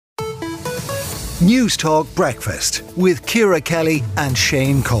News Talk Breakfast with Ciara Kelly and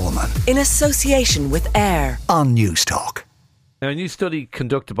Shane Coleman. In association with AIR on News Talk. Now, a new study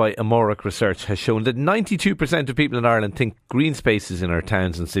conducted by Amoric Research has shown that 92% of people in Ireland think green spaces in our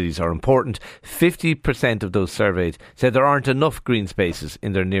towns and cities are important. 50% of those surveyed said there aren't enough green spaces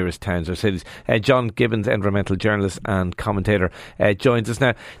in their nearest towns or cities. John Gibbons, environmental journalist and commentator, joins us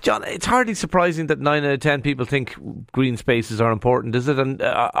now. John, it's hardly surprising that 9 out of 10 people think green spaces are important, is it? And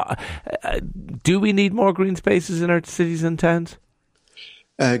do we need more green spaces in our cities and towns?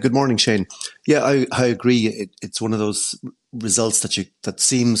 Good morning, Shane. Yeah, I agree. It's one of those results that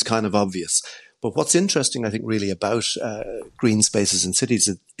seems kind of obvious. But what's interesting, I think, really about green spaces in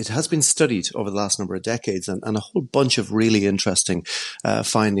cities, it has been studied over the last number of decades, and a whole bunch of really interesting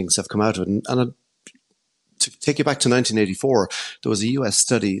findings have come out of it. And to take you back to 1984, there was a US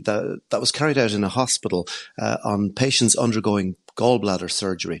study that was carried out in a hospital on patients undergoing gallbladder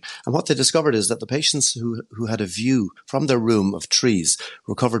surgery. And what they discovered is that the patients who had a view from their room of trees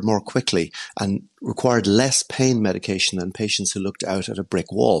recovered more quickly and required less pain medication than patients who looked out at a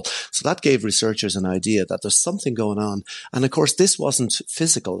brick wall. So that gave researchers an idea that there's something going on. And of course, this wasn't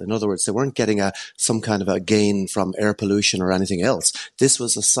physical. In other words, they weren't getting some kind of a gain from air pollution or anything else. This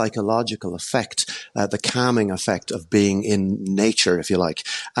was a psychological effect, the calming effect of being in nature, if you like.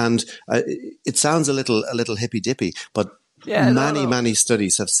 And it sounds a little hippy-dippy, but many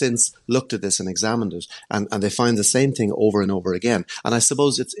studies have since looked at this and examined it, and they find the same thing over and over again. And I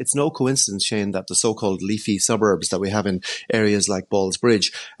suppose it's no coincidence, Shane, that the so-called leafy suburbs that we have in areas like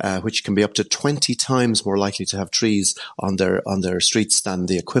Ballsbridge, which can be up to 20 times more likely to have trees on their streets than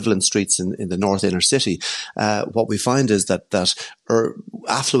the equivalent streets in the north inner city, what we find is that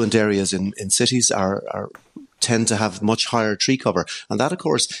affluent areas in cities tend to have much higher tree cover. And that, of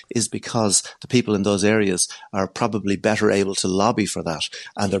course, is because the people in those areas are probably better able to lobby for that,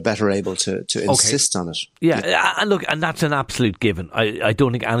 and they're better able to insist on it. Yeah, and look, and that's an absolute given. I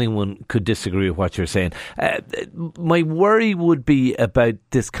don't think anyone could disagree with what you're saying. My worry would be about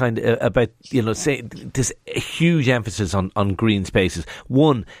this this huge emphasis on green spaces.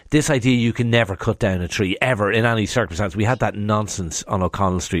 One, this idea you can never cut down a tree, ever, in any circumstance. We had that nonsense on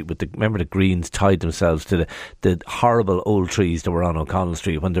O'Connell Street with remember the Greens tied themselves to the horrible old trees that were on O'Connell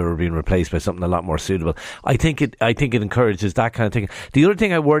Street when they were being replaced by something a lot more suitable. I think it encourages that kind of thing. The other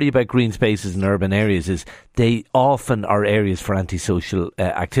thing I worry about green spaces in urban areas is they often are areas for antisocial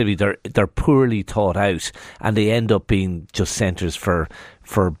activity. They're poorly thought out, and they end up being just centres for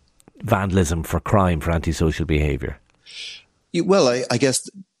vandalism, for crime, for antisocial behaviour. Well, I guess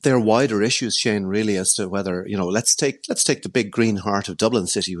there are wider issues, Shane, really, as to whether, let's take the big green heart of Dublin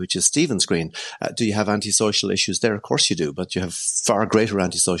City, which is Stephen's Green. Do you have antisocial issues there? Of course you do, but you have far greater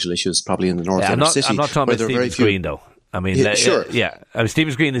antisocial issues probably in the north inner city. I'm not talking about Stephen's Green, though. I mean, sure.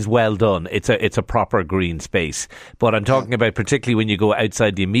 Stephen's Green is well done. It's a proper green space. But I'm talking about particularly when you go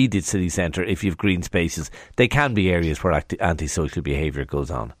outside the immediate city centre, if you have green spaces, they can be areas where antisocial behaviour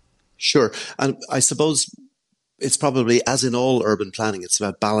goes on. Sure. And I suppose it's probably, as in all urban planning, it's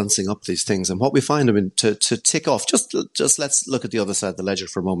about balancing up these things. And what we find, to tick off, just let's look at the other side of the ledger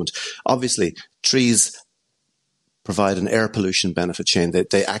for a moment. Obviously, trees provide an air pollution benefit, Shane.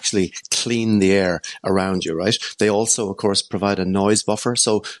 They actually clean the air around you, right? They also, of course, provide a noise buffer.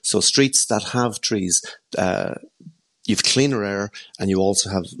 So streets that have trees, you've cleaner air and you also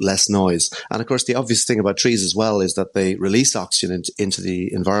have less noise. And of course, the obvious thing about trees as well is that they release oxygen into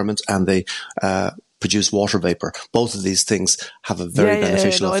the environment, and they produce water vapour. Both of these things have a very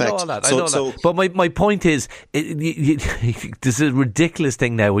beneficial effect. I know that. But my point is, this is a ridiculous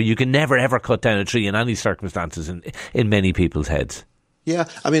thing now where you can never ever cut down a tree in any circumstances in many people's heads. Yeah,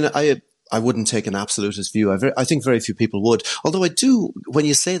 I mean, I wouldn't take an absolutist view. I think very few people would. Although when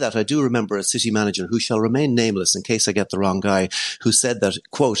you say that, I do remember a city manager who shall remain nameless in case I get the wrong guy, who said that,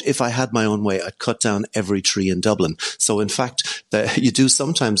 quote, if I had my own way, I'd cut down every tree in Dublin. So in fact, you do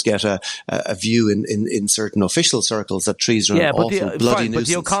sometimes get a view in certain official circles that trees are an awful bloody nuisance. But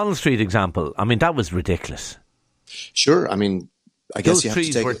the O'Connell Street example, I mean, that was ridiculous. Sure, I mean, I guess those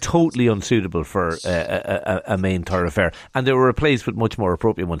trees were totally unsuitable for a main thoroughfare, and they were replaced with much more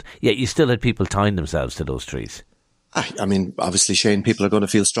appropriate ones. Yet you still had people tying themselves to those trees. I mean, obviously, Shane, people are going to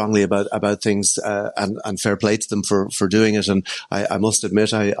feel strongly about things, and fair play to them for doing it. And I must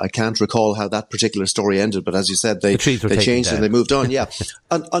admit, I can't recall how that particular story ended. But as you said, they changed and they moved on. Yeah,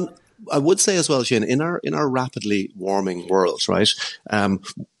 and I would say as well, Shane, in our rapidly warming world, right?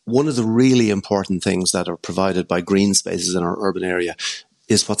 One of the really important things that are provided by green spaces in our urban area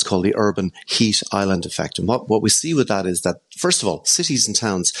is what's called the urban heat island effect. And what we see with that is that, first of all, cities and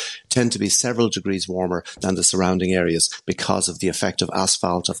towns tend to be several degrees warmer than the surrounding areas because of the effect of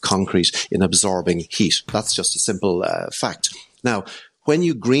asphalt, of concrete in absorbing heat. That's just a simple fact. Now, when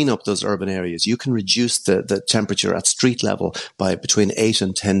you green up those urban areas, you can reduce the temperature at street level by between 8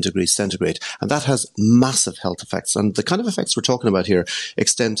 and 10 degrees centigrade. And that has massive health effects. And the kind of effects we're talking about here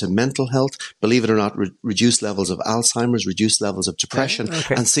extend to mental health, believe it or not, reduced levels of Alzheimer's, reduced levels of depression,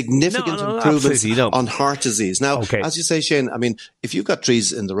 and significant improvements on heart disease. Now, as you say, Shane, I mean, if you've got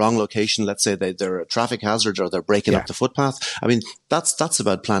trees in the wrong location, let's say they're a traffic hazard or they're breaking up the footpath, I mean, that's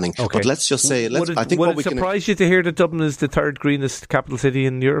about planning. But let's just say, I think would it surprise you to hear that Dublin is the third greenest capital city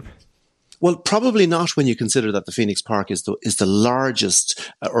in Europe? Well, probably not when you consider that the Phoenix Park is the largest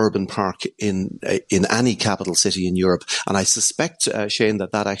urban park in any capital city in Europe. And I suspect, Shane,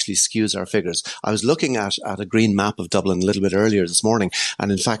 that actually skews our figures. I was looking at a green map of Dublin a little bit earlier this morning, and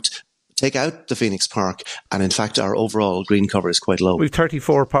in fact, take out the Phoenix Park, and in fact, our overall green cover is quite low. We've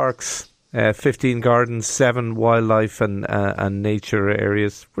 34 parks. 15 gardens, 7 wildlife and nature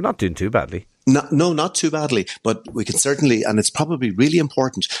areas. We're not doing too badly. No, not too badly, but we can certainly, and it's probably really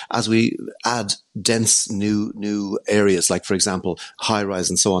important as we add dense new areas, like, for example, high rise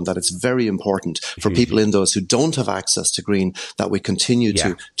and so on, that it's very important for people in those who don't have access to green that we continue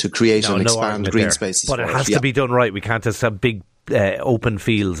to create and expand green spaces. But it has to be done right. We can't just have big open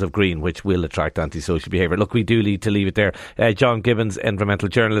fields of green, which will attract antisocial behaviour. Look, we do need to leave it there. John Gibbons, environmental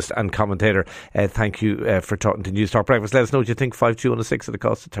journalist and commentator, thank you for talking to News Talk Breakfast. Let us know what you think. 52106 at the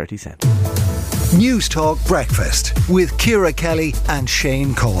cost of 30 cents. News Talk Breakfast with Ciara Kelly and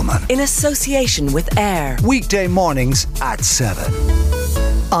Shane Coleman. In association with AIR. Weekday mornings at 7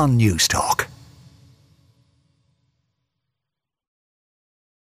 on News Talk.